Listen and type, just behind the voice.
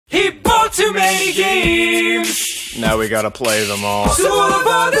many games. Now we gotta play them all. So all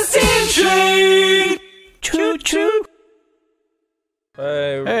about the same train. Choo choo.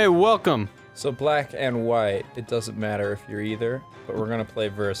 Hey, welcome. So black and white, it doesn't matter if you're either, but we're gonna play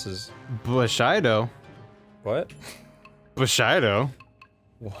versus. Bushido. What? Bushido.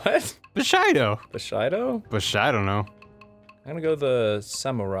 What? Bushido. Bushido? I don't know. I'm gonna go the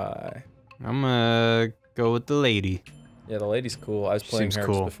samurai. I'm gonna go with the lady. Yeah, the lady's cool. I was playing Seems her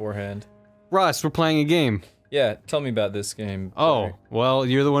cool. beforehand. Ross, we're playing a game. Yeah, tell me about this game. Oh, well,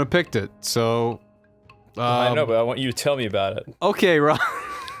 you're the one who picked it, so... I know, but I want you to tell me about it. Okay, Ross.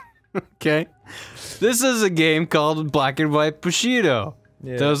 Okay. This is a game called Black and White Bushido.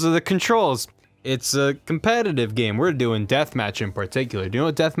 Yeah. Those are the controls. It's a competitive game. We're doing deathmatch in particular. Do you know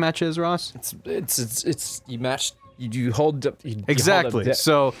what deathmatch is, Ross? It's you match. You hold up. Exactly.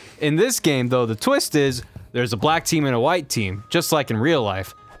 So in this game, though, the twist is there's a black team and a white team, just like in real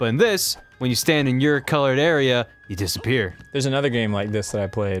life. But in this, when you stand in your colored area, you disappear. There's another game like this that I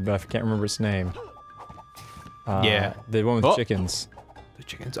played, but I can't remember its name. Yeah. The one with chickens. The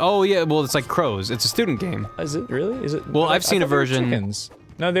chickens. Oh yeah. Well, it's like crows. It's a student game. Is it really? Is it? Well, I've seen a version. Chickens.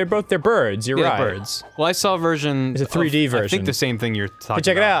 No, they're birds. You're right. Birds. Well, I saw a version. It's a 3D version. I think the same thing you're talking about. Hey,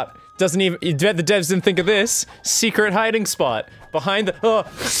 check it out. Doesn't even. You bet the devs didn't think of this. Secret hiding spot behind the. Oh,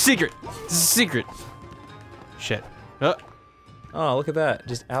 secret. Secret. Shit. Oh, look at that.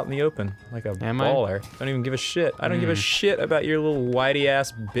 Just out in the open, like a baller. Don't even give a shit. I don't give a shit about your little whitey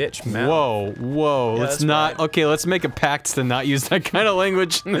ass bitch mouth. Whoa, whoa. Yeah, let's not. Right. Okay, let's make a pact to not use that kind of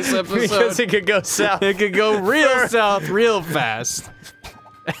language in this episode. Because it could go south. It could go real south real fast.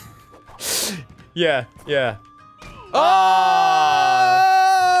 Yeah, yeah.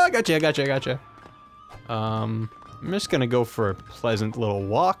 Oh! Gotcha. I'm just gonna go for a pleasant little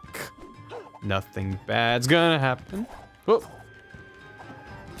walk. Nothing bad's gonna happen. Whoa.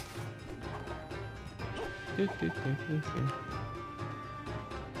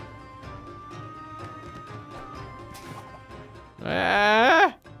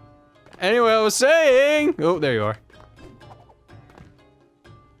 Anyway, I was saying. Oh, there you are.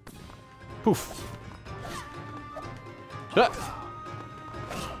 Poof.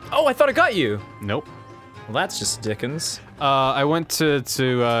 Oh, I thought it got you. Nope. Well, that's just Dickens. I went to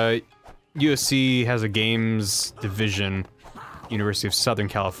USC has a games division, University of Southern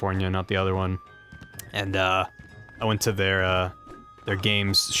California, not the other one. And I went to their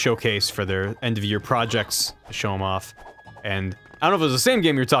games showcase for their end of year projects to show them off. And I don't know if it was the same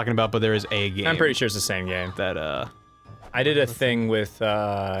game you're talking about, but there is a game. I'm pretty sure it's the same game. That I did a thing with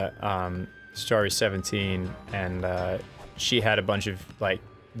Starry 17, and she had a bunch of like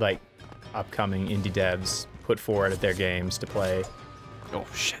upcoming indie devs put forward at their games to play. Oh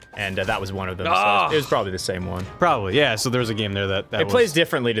shit! And that was one of them. So it was probably the same one. Probably, yeah. So there's a game there that it plays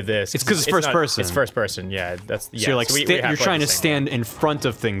differently to this. It's because it's first person. It's first person. Yeah, that's. So you're like you're trying to stand in front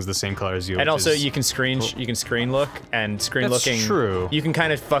of things the same color as you. And also you can screen look, and screen looking. That's true. You can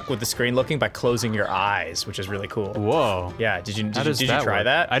kind of fuck with the screen looking by closing your eyes, which is really cool. Whoa. Yeah. Did you try work?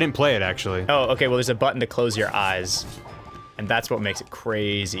 that? I didn't play it actually. Oh, okay. Well, there's a button to close your eyes, and that's what makes it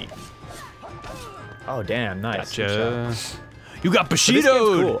crazy. Oh damn! Nice. Gotcha. You got Bushido! This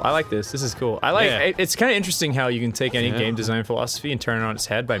game's cool. I like this. This is cool. I like it's kind of interesting how you can take any game design philosophy and turn it on its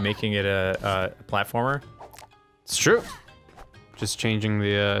head by making it a platformer. It's true. Just changing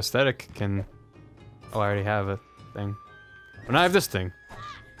the aesthetic can... Oh, I already have a thing. But now I have this thing.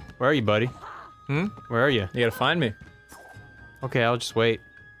 Where are you, buddy? Hmm? Where are you? You gotta find me. Okay, I'll just wait.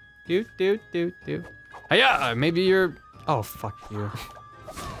 Hey, yeah, maybe you're... Oh, fuck you.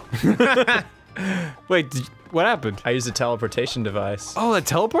 Wait, what happened? I used a teleportation device. Oh, that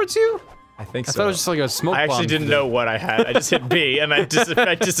teleports you? I think so. I thought it was just like a smoke bomb. I actually didn't know what I had. I just hit B and I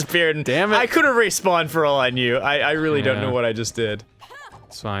disappeared. And damn it. I could have respawned for all I knew. I really don't know what I just did.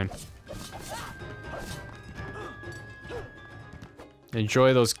 It's fine.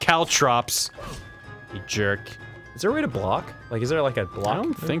 Enjoy those caltrops, you jerk. Is there a way to block? Like, is there like a block? I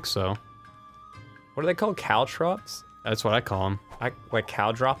don't think so. What are they called? Caltrops? That's what I call them. Like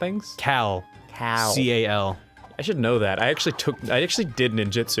cow droppings? Cal. C-A-L. I should know that. I actually did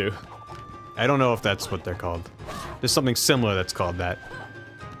ninjutsu. I don't know if that's what they're called. There's something similar that's called that.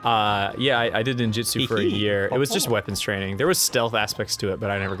 Yeah, I did ninjutsu for a year. It was just weapons training. There was stealth aspects to it,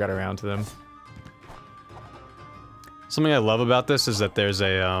 but I never got around to them. Something I love about this is that there's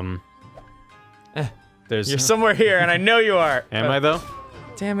a, there's... You're somewhere here, and I know you are! Am I, though?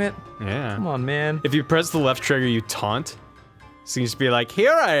 Damn it. Yeah. Come on, man. If you press the left trigger, you taunt. So you just be like,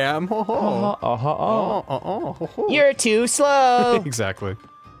 here I am, ho ho. You're too slow! Exactly.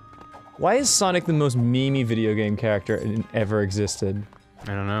 Why is Sonic the most memey video game character ever existed? I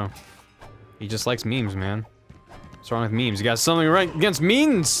don't know. He just likes memes, man. What's wrong with memes? You got something right against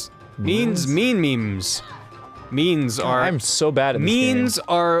memes? Memes, mean memes. Memes are. I'm so bad at this memes game.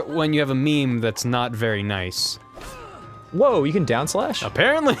 are when you have a meme that's not very nice. Whoa, you can down slash?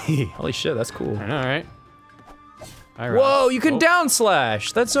 Apparently. Holy shit, that's cool. I know, right? Whoa, you can down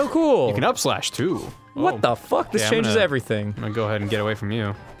slash! That's so cool! You can up slash too. What the fuck? This Okay, changes everything. I'm gonna go ahead and get away from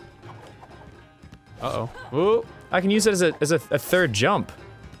you. Uh-oh. Whoa. I can use it as a third jump.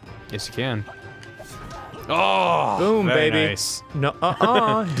 Yes, you can. Oh! Boom, very baby. Nice. No,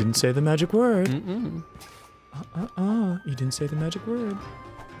 you didn't say the magic word. You didn't say the magic word.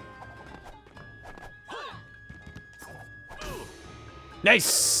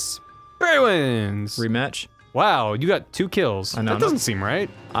 Nice! Barry wins! Rematch? Wow, you got 2 kills. I know, That doesn't seem right.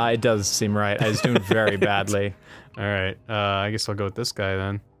 It does seem right. I was doing very badly. Alright, I guess I'll go with this guy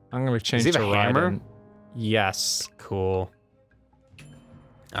then. I'm gonna change Does he to have a hammer? Raiden. Yes. Cool.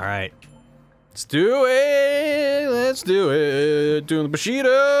 Alright. Let's do it! Let's do it! Doing the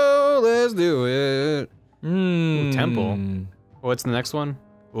Bushido! Let's do it! Ooh, temple. What's the next one?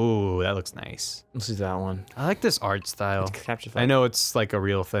 Ooh, that looks nice. Let's do that one. I like this art style. Capture I know it's like a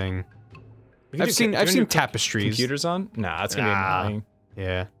real thing. I've seen tapestries. Computers on? Nah, that's gonna be annoying.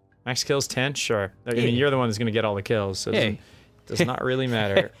 Yeah. Max kills 10? Sure. I mean, you're the one that's gonna get all the kills, so it does not really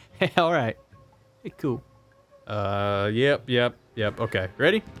matter. Hey, alright. Hey, cool. Yep. Okay,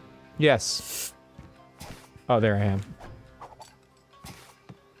 ready? Yes. Oh, there I am.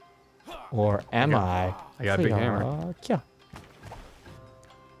 Or am I? I got a big hammer. Yeah.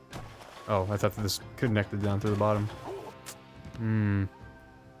 Oh, I thought this connected down through the bottom.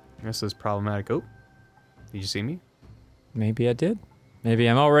 This is problematic. Oh, did you see me? Maybe I did. Maybe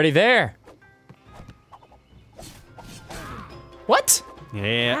I'm already there. What?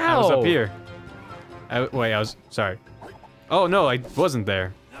 Yeah, I was Ow. up here. Wait, I was, sorry. Oh no, I wasn't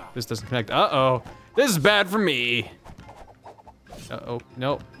there. This doesn't connect. Uh-oh. This is bad for me. Uh-oh,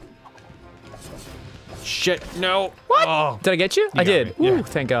 no. Shit, no. What? Oh. Did I get you? I got did. me, yeah. Ooh,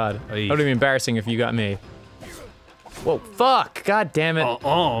 thank God. Aye. That would be embarrassing if you got me. Whoa, fuck. God damn it.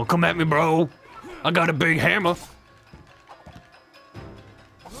 Oh, come at me, bro. I got a big hammer.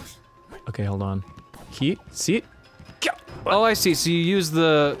 Okay, hold on. See it? Oh, I see. So you use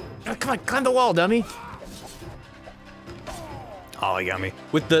the... Come on, climb the wall, dummy. Oh, he got me.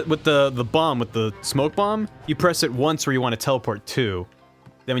 With the bomb, with the smoke bomb, you press it once where you want to teleport to.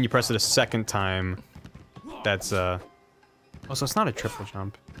 Then when you press it a second time, that's Oh, so it's not a triple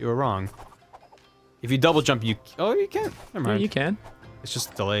jump. You were wrong. If you double jump, you... Oh, you can. Never Yeah, mind. you can. It's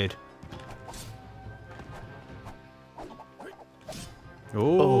just delayed.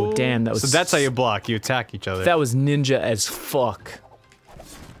 Oh, damn, that was... So that's how you block. You attack each other. That was ninja as fuck.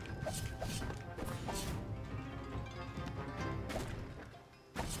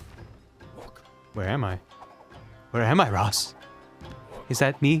 Where am I? Where am I, Ross? Is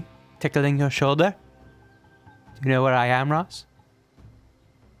that me tickling your shoulder? Do you know where I am, Ross?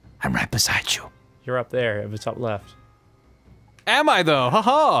 I'm right beside you. You're up there at the top left. Am I, though?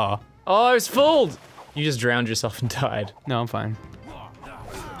 Haha! Oh, I was fooled! You just drowned yourself and died. No, I'm fine.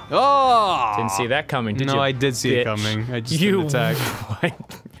 Oh! Didn't see that coming, did you? No, I did see it bitch? coming. I just You didn't attack.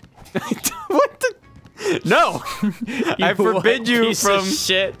 what the? No! I forbid you piece from... of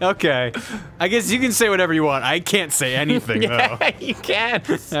shit. Okay. I guess you can say whatever you want. I can't say anything, though. Yeah, you can.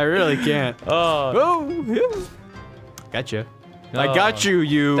 I really can't. Oh. Gotcha. I got you,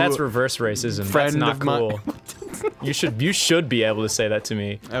 you... That's reverse racism. friend That's not of mine. cool. You should be able to say that to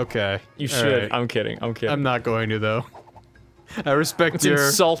me. Okay. You All should. right. I'm kidding. I'm kidding. I'm not going to, though. I respect It's your...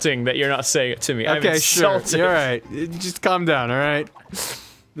 insulting that you're not saying it to me. I'm Okay, sure. insulted. You're right. Just calm down, alright?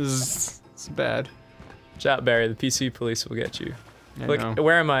 This is bad. Watch out, Barry. The PC police will get you. I Look, know.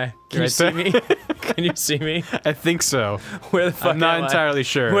 where am I? Can you Right see there. me? Can you see me? I think so. Where the fuck I'm not am I? entirely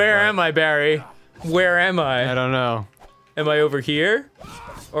sure. Where but am I, Barry? Where am I I? don't know. Am I over here?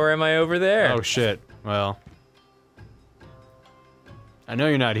 Or am I over there? Oh shit. Well. I know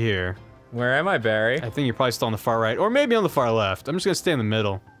you're not here. Where am I, Barry? I think you're probably still on the far right, or maybe on the far left. I'm just gonna stay in the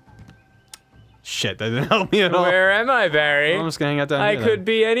middle. Shit, that didn't help me at all. Where am I, Barry? I'm just gonna hang out down I here. could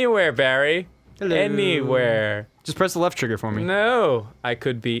be anywhere, Barry. Hello. Anywhere. Just press the left trigger for me. No, I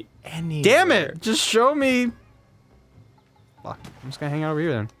could be anywhere. Damn it! Just show me. Fuck. I'm just gonna hang out over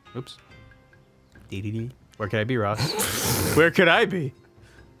here then. Oops. Where could I be, Ross? Where could I be?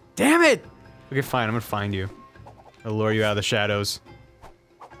 Damn it! Okay, fine. I'm gonna find you. I'll lure you out of the shadows.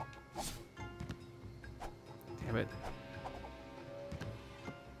 Damn it.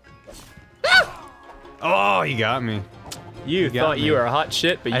 Oh, you got me. You got thought me. you were a hot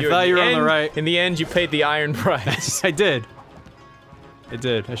shit, but I you thought in you the were on the end- right. In the end, you paid the iron price. I did. I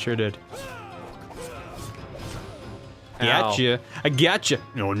did. I sure did. gotcha. I gotcha.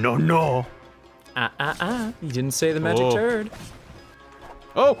 No, no, no. You didn't say the magic Whoa. turd.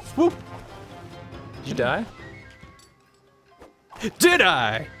 Oh, whoop. Did you die? Did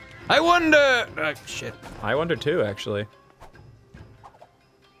I? I wonder. Shit. I wonder too, actually.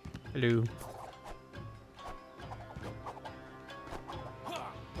 Hello.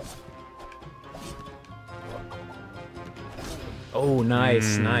 Oh,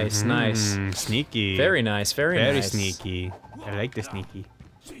 nice, nice, nice. Sneaky. Very nice, very nice. Very sneaky. I like the sneaky.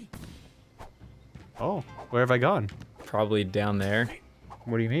 Oh, where have I gone? Probably down there.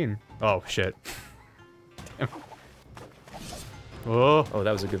 What do you mean? Oh, shit. Oh. Oh,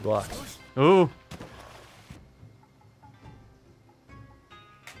 that was a good block. Oh.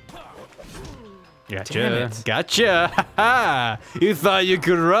 Gotcha. Damn it. Gotcha. Ha ha. You thought you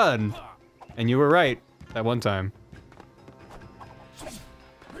could run. And you were right that one time.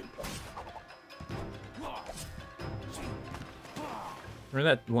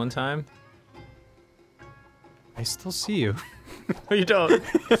 Remember that one time? I still see you. No, you don't.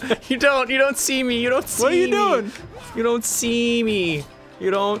 You don't see me. You don't see me. What are you doing? You don't see me.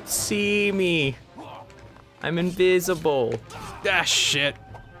 You don't see me. I'm invisible. Ah, shit.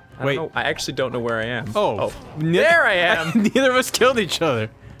 I Wait. don't know- I actually don't know where I am. Oh. There I am. Neither of us killed each other.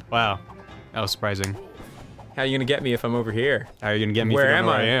 Wow. That was surprising. How are you gonna get me if I'm over here? How are you gonna get me Where if you am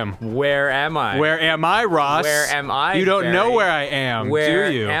don't know I? where I am? Where am I? Where am I, Ross? Where am I, You don't know Barry? where I am, Where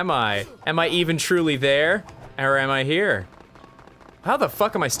do you? am I? Am I even truly there? Or am I here? How the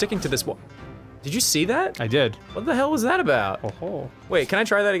fuck am I sticking to this wall? Did you see that? I did. What the hell was that about? Oh. Wait, can I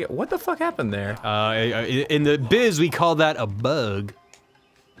try that again? What the fuck happened there? In the biz, we call that a bug.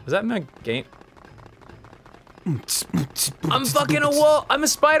 Was that my game? I'm fucking a wall. I'm a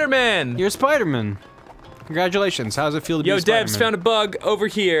Spider-Man. You're Spider-Man. Congratulations. How does it feel to be Yo, a Spider-Man? Debs found a bug over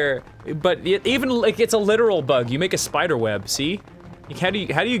here, but even like it's a literal bug. You make a spider web. See? Like, how do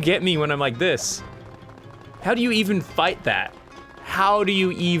you get me when I'm like this? How do you even fight that? How do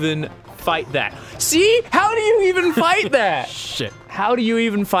you even fight that? See? How do you even fight that? Shit. How do you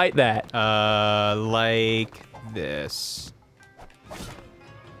even fight that? Like this.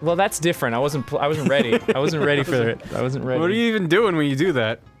 Well, that's different. I wasn't ready. I wasn't ready for it. I wasn't ready. What are you even doing when you do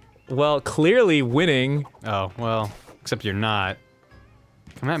that? Well, clearly winning. Oh, well, except you're not.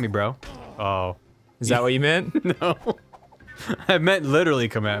 Come at me, bro. Oh. Is that what you meant? No. I meant literally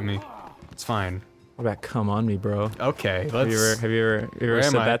come at me. It's fine. What about come on me, bro? Okay, let's... Have you ever Where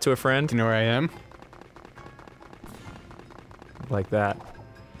said am I? that to a friend? Do you know where I am? Like that.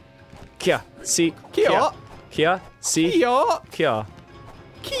 Kia, see, Kia. Kia, see, Kia. Kia.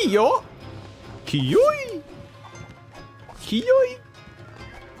 Kia. Kioi. Kioi.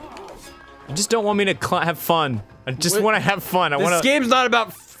 You just don't want me to have fun. I just want to have fun. This game's not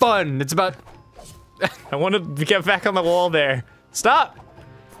about fun. It's about... I want to get back on the wall there. Stop!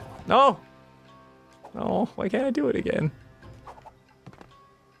 No! No, why can't I do it again?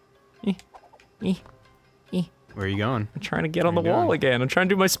 Where are you going? I'm trying to get on the Where you wall going? again. I'm trying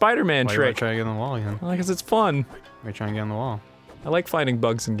to do my Spider-Man Why are you trick. trying to get on the wall again? Because it's fun. Why are you trying to get on the wall? I like finding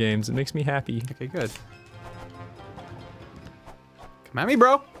bugs in games. It makes me happy. Okay, good. Come at me,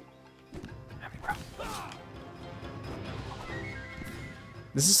 bro. Come at me, bro.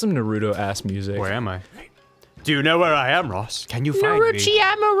 This is some Naruto-ass music. Where am I? Do you know where I am, Ross? Can you find me?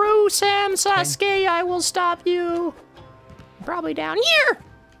 Amaru, Sam, Sasuke, I will stop you. Probably down here.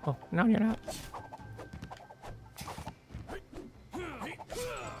 Oh, no, you're not.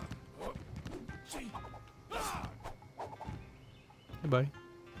 Hey, buddy.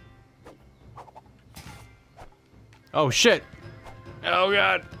 Oh, shit. Oh,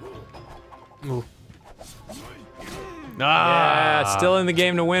 God. Ooh. Ah. Yeah, still in the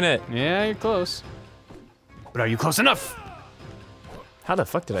game to win it. Yeah, you're close. But are you close enough? How the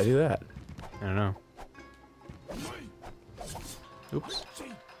fuck did I do that? I don't know. Oops.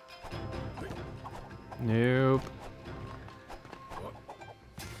 Nope.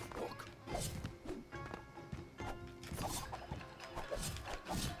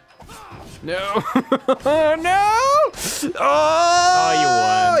 No! No! Oh, you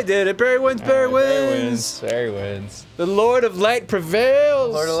won. I did it. Barry wins. Barry wins. Barry wins. The Lord of Light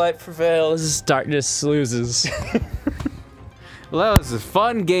prevails. Lord of Light prevails. Darkness loses. Well, that was a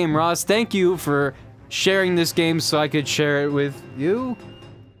fun game, Ross. Thank you for sharing this game so I could share it with you.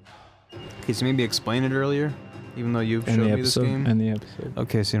 Okay, so maybe explain it earlier, even though you've showed me this game. End the episode.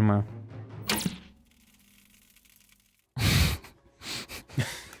 Okay, see you tomorrow.